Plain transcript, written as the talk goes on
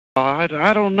I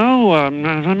don't know. I'm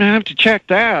going to have to check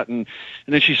that. And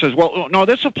then she says, well, no,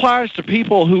 this applies to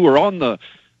people who are on the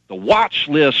watch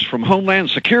list from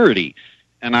Homeland Security.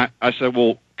 And I said,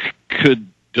 well,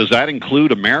 does that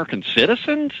include American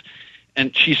citizens?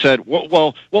 And she said,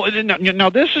 well, no,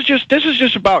 this is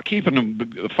just about keeping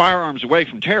the firearms away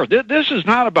from terror. This is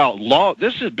not about law.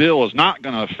 Bill is not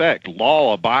going to affect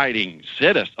law-abiding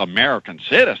American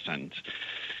citizens.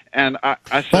 And I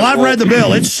said, well, I've read the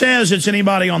bill. It says it's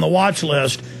anybody on the watch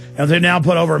list, and they now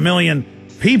put over 1 million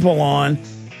people on.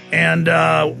 And,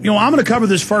 I'm going to cover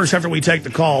this first after we take the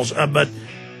calls. But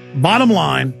bottom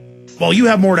line, well, you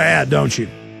have more to add, don't you?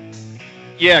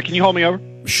 Yeah, can you hold me over?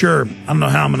 Sure. I don't know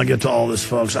how I'm going to get to all this,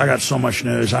 folks. I got so much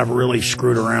news. I've really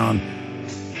screwed around.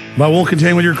 But we'll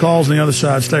continue with your calls on the other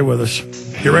side. Stay with us.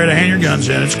 Get ready to hand your guns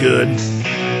in. It's good.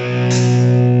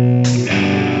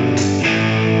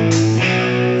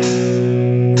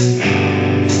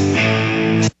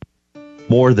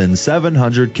 More than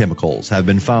 700 chemicals have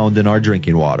been found in our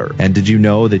drinking water. And did you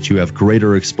know that you have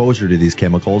greater exposure to these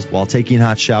chemicals while taking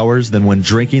hot showers than when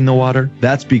drinking the water?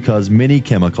 That's because many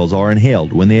chemicals are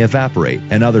inhaled when they evaporate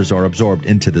and others are absorbed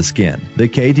into the skin. The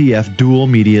KDF Dual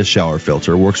Media Shower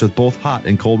Filter works with both hot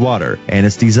and cold water, and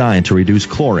it's designed to reduce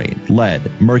chlorine,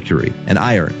 lead, mercury, and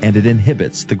iron, and it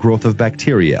inhibits the growth of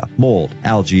bacteria, mold,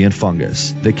 algae, and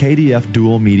fungus. The KDF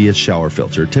Dual Media Shower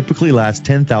Filter typically lasts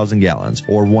 10,000 gallons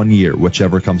or 1 year, whichever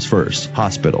comes first.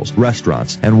 Hospitals,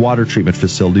 restaurants, and water treatment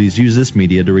facilities use this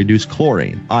media to reduce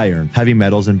chlorine, iron, heavy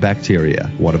metals, and bacteria.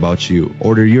 What about you?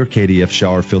 Order your KDF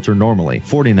shower filter normally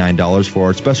 $49 for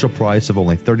our special price of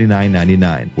only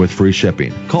 $39.99 with free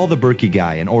shipping. Call the Berkey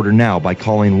Guy and order now by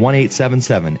calling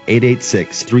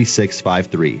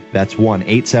 1-877-886-3653. That's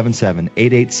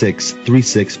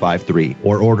 1-877-886-3653.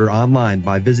 Or order online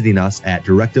by visiting us at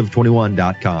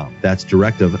directive21.com. That's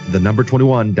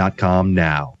directive21.com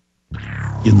now.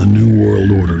 In the New World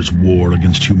Order's war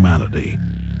against humanity,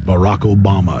 Barack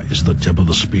Obama is the tip of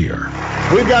the spear.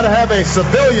 We've got to have a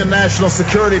civilian national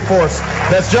security force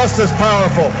that's just as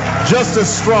powerful, just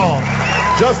as strong,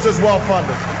 just as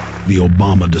well-funded. The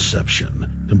Obama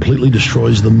deception completely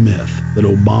destroys the myth that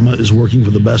Obama is working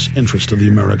for the best interest of the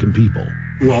American people.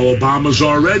 Well, Obama's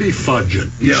already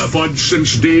fudging. He's fudged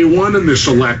since day one in this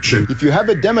election. If you have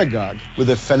a demagogue with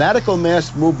a fanatical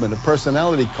mass movement of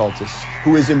personality cultists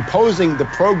who is imposing the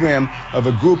program of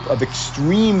a group of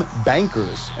extreme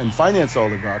bankers and finance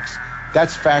oligarchs,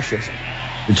 that's fascism.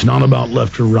 It's not about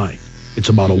left or right. It's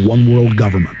about a one-world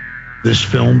government. This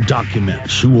film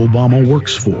documents who Obama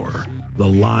works for, the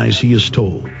lies he has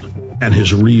told, and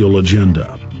his real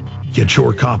agenda. Get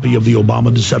your copy of The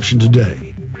Obama Deception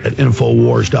today at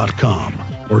Infowars.com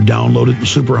or download it in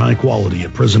super high quality at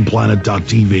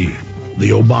PrisonPlanet.tv. The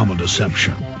Obama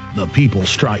Deception. The people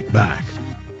strike back.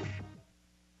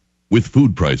 With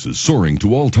food prices soaring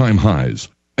to all-time highs,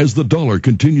 as the dollar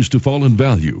continues to fall in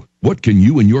value, what can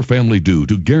you and your family do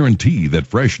to guarantee that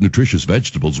fresh, nutritious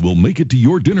vegetables will make it to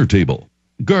your dinner table?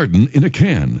 Garden in a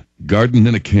Can. Garden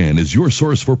in a Can is your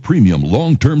source for premium,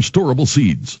 long-term storable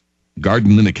seeds.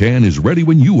 Garden in a Can is ready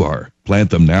when you are.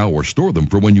 Plant them now or store them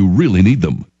for when you really need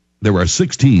them. There are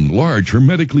 16 large,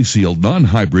 hermetically sealed,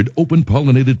 non-hybrid,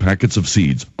 open-pollinated packets of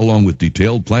seeds, along with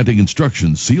detailed planting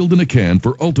instructions sealed in a can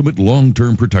for ultimate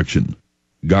long-term protection.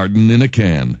 Garden in a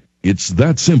Can. It's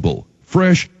that simple,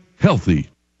 fresh,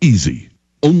 healthy, easy.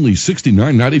 Only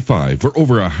 $69.95 for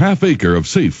over a half acre of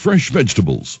safe, fresh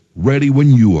vegetables. Ready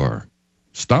when you are.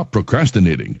 Stop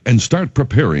procrastinating and start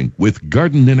preparing with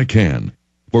Garden in a Can.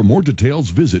 For more details,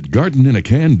 visit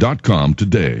gardeninacan.com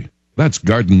today. That's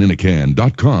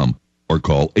gardeninacan.com or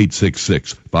call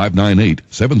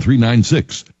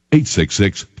 866-598-7396.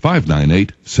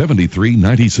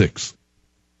 866-598-7396.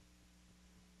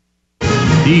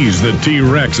 He's the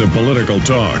T-Rex of political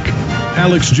talk.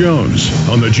 Alex Jones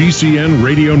on the GCN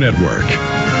Radio Network.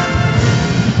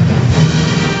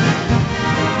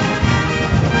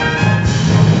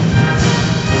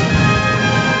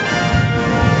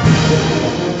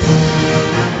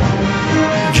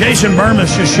 Jason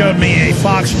Burmis just showed me a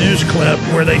Fox News clip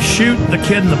where they shoot the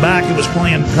kid in the back who was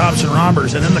playing cops and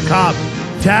robbers, and then the cop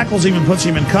tackles him and puts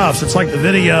him in cuffs. It's like the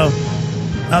video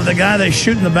of the guy they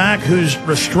shoot in the back who's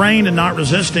restrained and not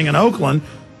resisting in Oakland.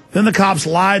 Then the cops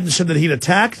lied and said that he'd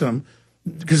attacked them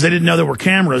because they didn't know there were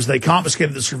cameras. They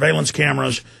confiscated the surveillance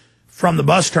cameras from the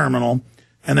bus terminal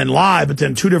and then lied, but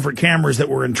then two different cameras that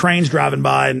were in trains driving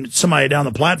by and somebody down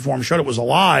the platform showed it was a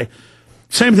lie.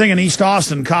 Same thing in East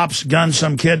Austin. Cops gunned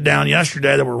some kid down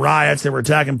yesterday. There were riots. They were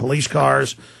attacking police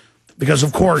cars because,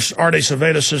 of course, Arte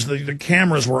Saveda says the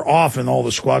cameras were off in all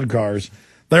the squad cars.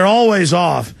 They're always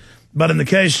off. But in the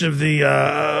case of these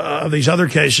other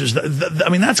cases, I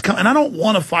mean, and I don't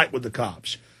want to fight with the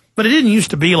cops. But it didn't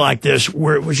used to be like this,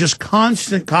 where it was just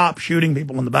constant cops shooting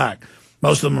people in the back.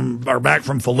 Most of them are back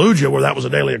from Fallujah, where that was a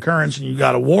daily occurrence, and you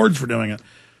got awards for doing it.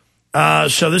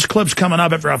 So this clip's coming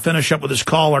up after I finish up with this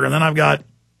caller, and then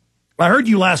I heard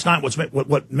you last night.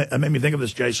 What made me think of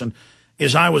this, Jason,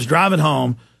 is I was driving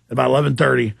home at about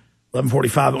 11:30,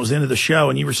 11:45. It was the end of the show,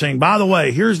 and you were saying, by the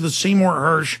way, here's the Seymour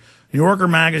Hersh New Yorker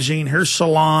magazine, here's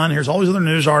Salon, here's all these other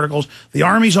news articles. The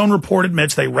Army's own report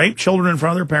admits they rape children in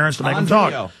front of their parents to make them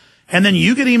talk. And then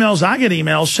you get emails, I get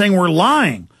emails saying we're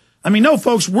lying. I mean, no,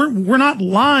 folks, we're not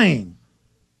lying.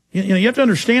 You know, you have to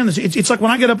understand this. It's like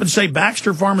when I get up and say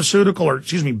Baxter Pharmaceutical, or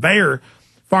excuse me, Bayer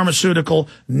Pharmaceutical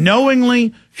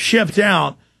knowingly shipped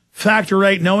out Factor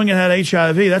 8, knowing it had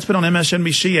HIV. That's been on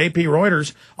MSNBC, AP,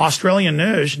 Reuters, Australian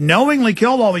News, knowingly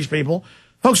killed all these people.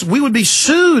 Folks, we would be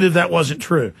sued if that wasn't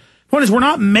true. Point is, we're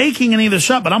not making any of this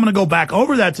up, but I'm going to go back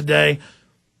over that today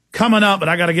coming up, but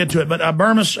I got to get to it. But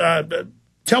Burmis,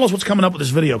 tell us what's coming up with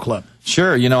this video clip.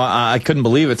 Sure. You know, I couldn't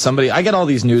believe it. I get all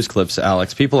these news clips,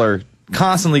 Alex. People are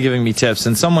constantly giving me tips,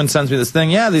 and someone sends me this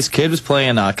thing. Yeah, this kid was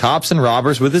playing cops and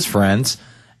robbers with his friends,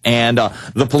 and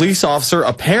the police officer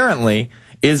apparently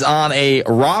is on a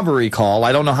robbery call.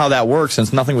 I don't know how that works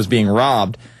since nothing was being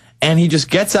robbed. And he just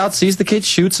gets out, sees the kid,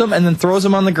 shoots him, and then throws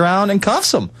him on the ground and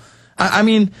cuffs him. I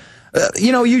mean,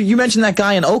 you know, you mentioned that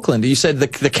guy in Oakland. You said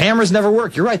the cameras never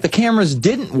work. You're right. The cameras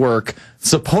didn't work,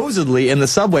 supposedly, in the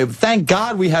subway. But thank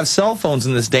God we have cell phones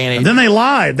in this day and age. And then they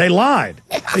lied.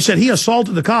 They said he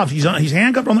assaulted the cops. He's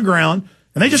handcuffed on the ground,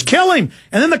 and they just kill him.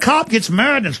 And then the cop gets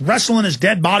mad and is wrestling his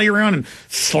dead body around and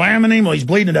slamming him. Well, he's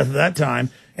bleeding to death at that time.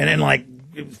 And then, like,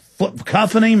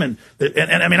 cuffing him, and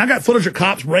I mean, I got footage of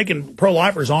cops breaking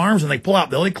pro-lifers' arms, and they pull out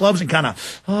billy clubs and kind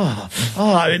of,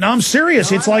 I'm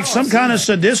serious. It's like some kind of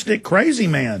sadistic crazy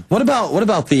man. What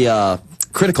about the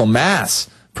critical mass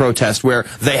protest where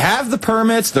they have the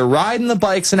permits, they're riding the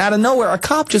bikes, and out of nowhere, a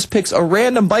cop just picks a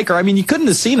random biker. I mean, you couldn't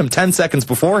have seen him 10 seconds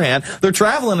beforehand. They're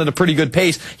traveling at a pretty good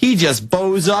pace. He just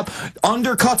bows up,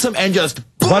 undercuts him, and just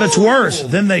boom! But it's worse.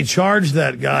 Then they charge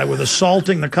that guy with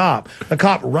assaulting the cop. The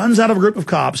cop runs out of a group of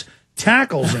cops,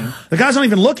 tackles him. The guy's not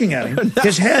even looking at him.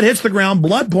 His head hits the ground,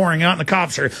 blood pouring out, and the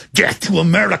cops are, death to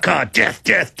America, death,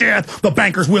 death, death. The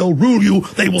bankers will rule you.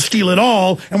 They will steal it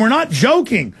all. And we're not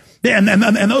joking. And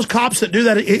those cops that do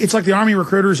that, it's like the Army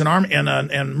recruiters and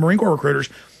Marine Corps recruiters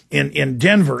in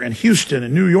Denver and Houston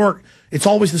and New York. It's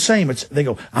always the same. They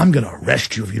go, I'm going to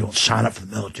arrest you if you don't sign up for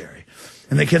the military.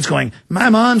 And the kid's going, my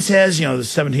mom says, you know, the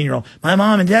 17-year-old, my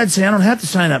mom and dad say I don't have to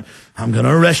sign up. I'm going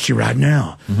to arrest you right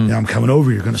now. And I'm coming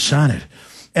over. You're going to sign it.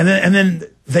 And then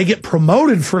they get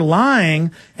promoted for lying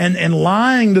and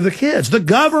lying to the kids. The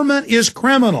government is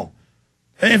criminal.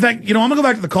 In fact, you know, I'm going to go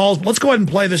back to the calls, but let's go ahead and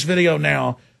play this video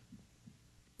now.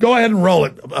 Go ahead and roll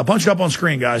it. Punch it up on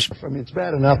screen, guys. I mean, it's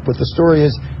bad enough, but the story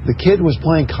is the kid was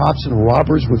playing cops and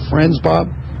robbers with friends, Bob.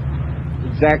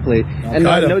 Exactly. And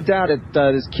no doubt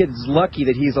this kid's lucky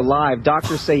that he's alive.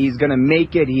 Doctors say he's going to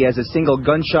make it. He has a single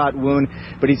gunshot wound,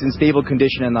 but he's in stable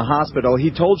condition in the hospital.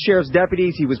 He told sheriff's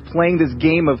deputies he was playing this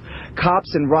game of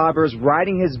cops and robbers,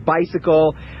 riding his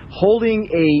bicycle, holding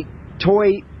a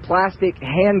toy plastic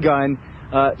handgun.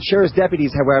 Sheriff's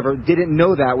deputies, however, didn't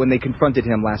know that when they confronted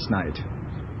him last night.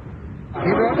 He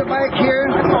rode the bike here,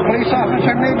 police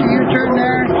officer made the U-turn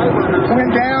there,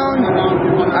 went down.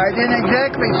 I didn't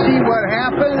exactly see what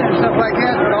happened and stuff like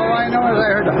that, but all I know is I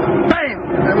heard a BAM!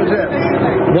 That was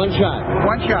it. One shot.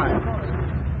 One shot.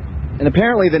 And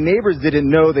apparently the neighbors didn't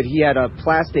know that he had a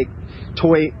plastic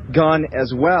toy gun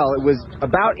as well. It was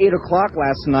about 8 o'clock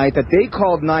last night that they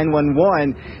called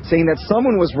 911 saying that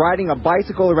someone was riding a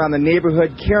bicycle around the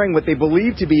neighborhood carrying what they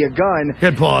believed to be a gun.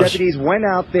 Hit pause. Deputies went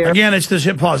out there. Again, it's this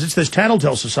hit pause. It's this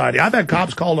tattletale society. I've had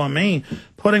cops called on me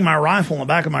putting my rifle in the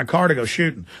back of my car to go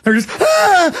shooting. They're just,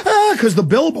 because the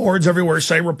billboards everywhere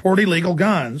say report illegal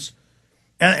guns.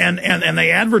 And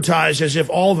they advertise as if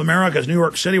all of America is New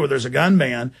York City where there's a gun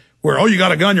ban, where, oh, you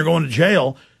got a gun, you're going to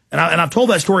jail. And I've told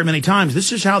that story many times.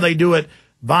 This is how they do it,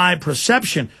 by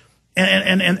perception.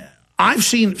 And I've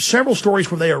seen several stories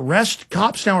where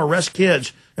cops now arrest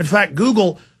kids. In fact,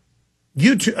 Google,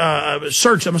 YouTube,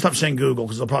 search, I'm going to stop saying Google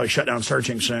because they'll probably shut down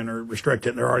searching soon or restrict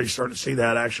it. They're already starting to see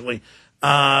that, actually.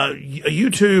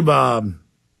 YouTube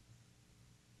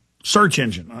search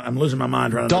engine. I'm losing my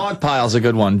mind right now. Dogpile's a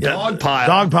good one. Yeah, Dogpile.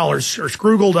 Dogpile or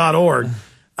Scroogle.org.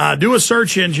 Do a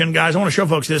search engine, guys. I want to show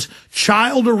folks this.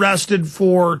 Child arrested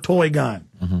for toy gun.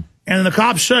 And the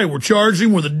cops say, we're charging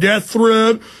him with a death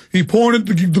threat. He pointed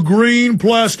the green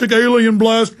plastic alien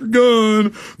blaster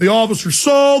gun. The officer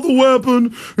saw the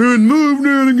weapon and moved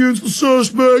in against the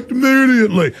suspect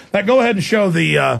immediately. Now, go ahead and show the